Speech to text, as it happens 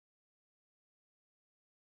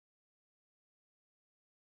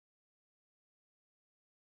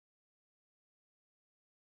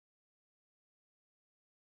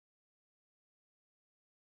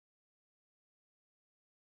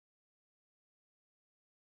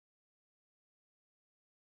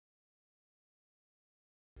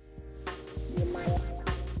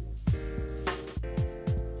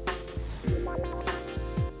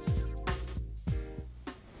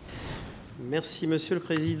Merci, Monsieur le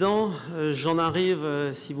Président. J'en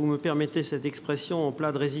arrive, si vous me permettez cette expression, au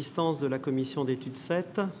plat de résistance de la Commission d'études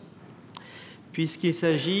 7, puisqu'il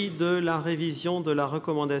s'agit de la révision de la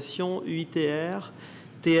recommandation UITR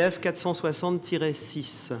TF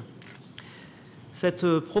 460-6.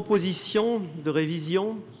 Cette proposition de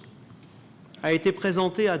révision a été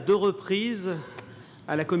présentée à 2 reprises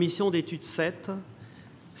à la Commission d'études 7,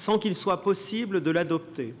 sans qu'il soit possible de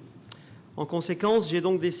l'adopter. En conséquence, j'ai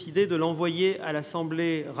donc décidé de l'envoyer à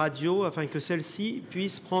l'Assemblée radio afin que celle-ci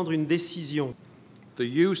puisse prendre une décision. The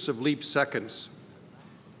use of leap seconds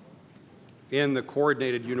in the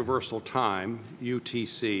Coordinated Universal Time,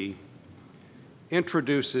 UTC,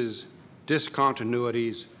 introduces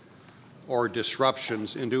discontinuities or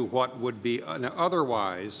disruptions into what would be an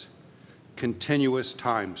otherwise continuous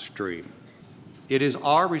time stream. It is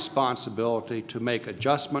our responsibility to make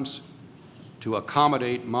adjustments to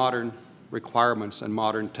accommodate modern requirements and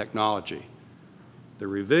modern technology. The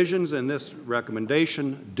revisions in this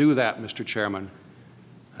recommendation do that, Mr. Chairman,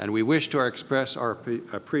 and we wish to express our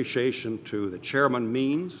appreciation to the Chairman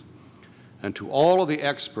Means and to all of the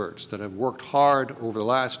experts that have worked hard over the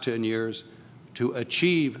last 10 years to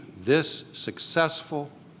achieve this successful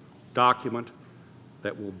document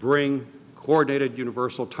that will bring Coordinated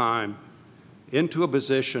Universal Time into a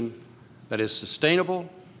position that is sustainable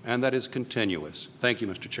and that is continuous. Thank you,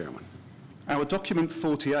 Mr. Chairman. Our document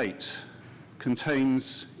 48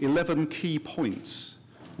 contains 11 key points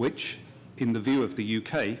which, in the view of the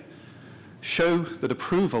UK, show that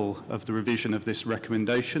approval of the revision of this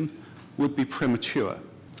recommendation would be premature.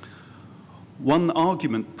 One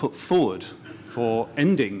argument put forward for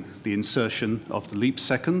ending the insertion of the leap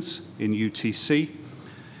seconds in UTC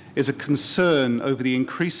is a concern over the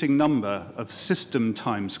increasing number of system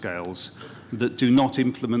timescales that do not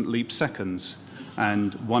implement leap seconds,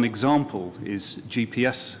 and one example is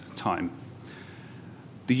GPS time.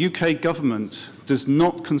 The UK government does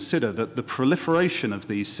not consider that the proliferation of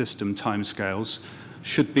these system timescales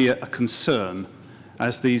should be a concern,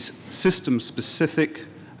 as these system-specific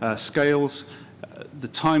scales, the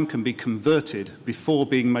time can be converted before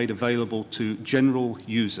being made available to general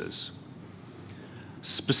users.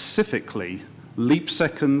 Specifically, leap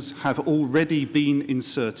seconds have already been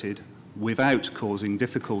inserted without causing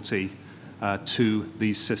difficulty to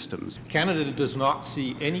these systems. Canada does not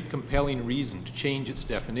see any compelling reason to change its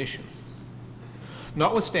definition.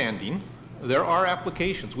 Notwithstanding, there are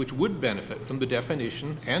applications which would benefit from the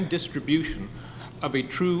definition and distribution of a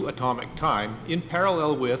true atomic time in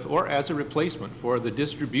parallel with or as a replacement for the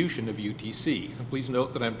distribution of UTC. And please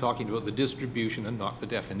note that I'm talking about the distribution and not the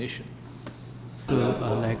definition.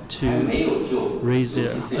 I'd like to raise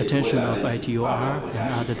the attention of ITUR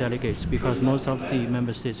and other delegates, because most of the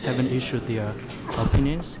member states haven't issued their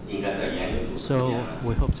opinions. So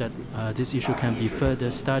we hope that this issue can be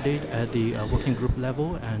further studied at the working group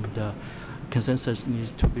level, and consensus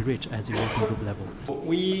needs to be reached at the working group level.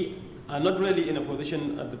 We are not really in a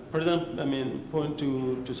position at the present point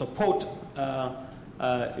to support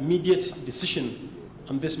immediate decision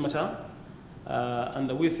on this matter. And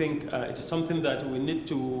we think it is something that we need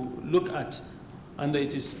to look at, and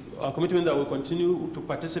it is our commitment that we continue to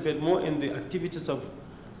participate more in the activities of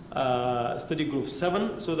study group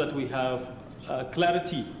 7, so that we have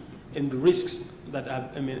clarity in the risks that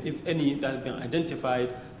have, if any, that have been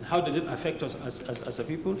identified, and how does it affect us as a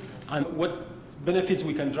people, and what benefits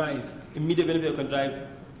we can drive, immediate benefits we can drive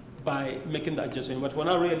by making that adjustment. But for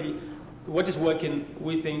now, really, what is working,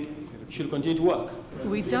 we think, should continue to work.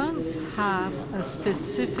 We don't have a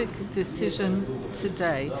specific decision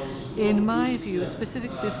today. In my view, a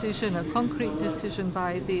specific decision, a concrete decision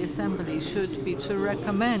by the Assembly should be to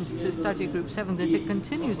recommend to Study Group 7 that it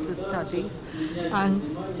continues the studies and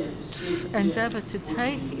endeavour to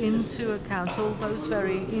take into account all those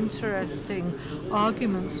very interesting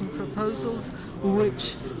arguments and proposals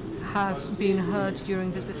which have been heard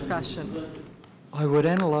during the discussion. I would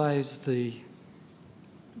analyse the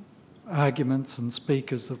arguments and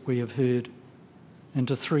speakers that we have heard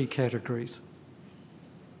into 3 categories.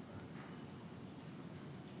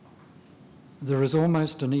 There is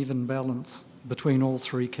almost an even balance between all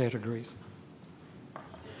 3 categories.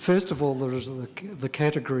 First of all, there is the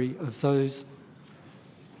category of those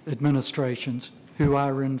administrations who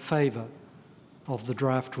are in favour of the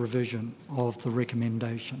draft revision of the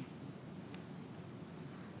recommendation.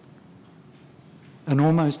 An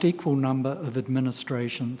almost equal number of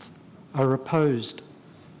administrations are opposed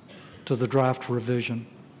to the draft revision.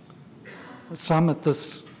 Some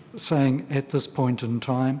saying at this point in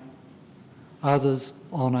time, others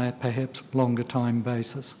on a perhaps longer time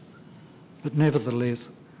basis. But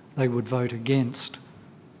nevertheless, they would vote against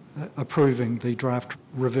approving the draft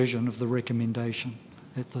revision of the recommendation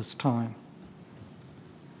at this time.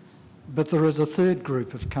 But there is a third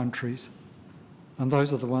group of countries, and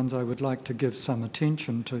those are the ones I would like to give some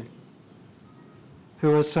attention to,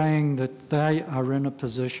 who are saying that they are in a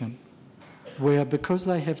position where, because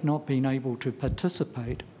they have not been able to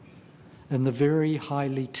participate in the very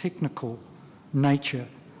highly technical nature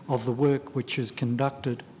of the work which is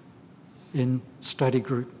conducted in Study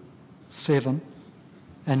Group 7,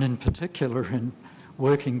 and in particular in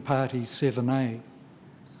Working Party 7A,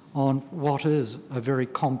 on what is a very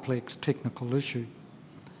complex technical issue,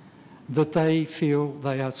 that they feel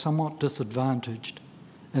they are somewhat disadvantaged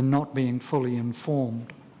in not being fully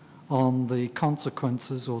informed on the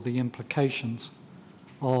consequences or the implications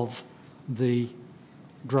of the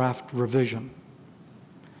draft revision.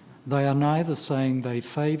 They are neither saying they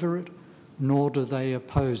favour it nor do they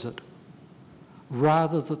oppose it,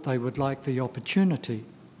 rather that they would like the opportunity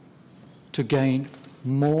to gain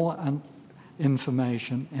more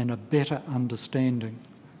information and a better understanding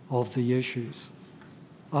of the issues.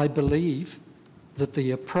 I believe that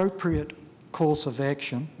the appropriate course of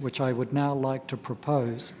action, which I would now like to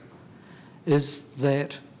propose, is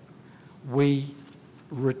that we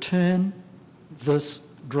return this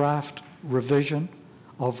draft revision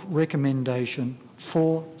of recommendation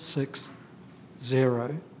 460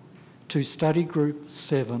 to Study Group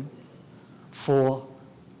 7 for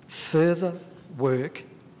further work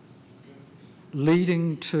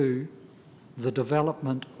leading to the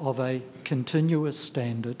development of a continuous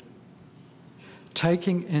standard,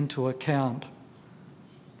 taking into account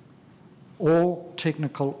all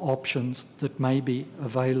technical options that may be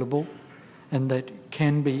available and that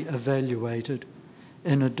can be evaluated,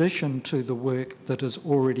 in addition to the work that has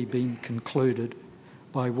already been concluded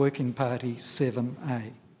by Working Party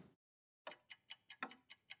 7A.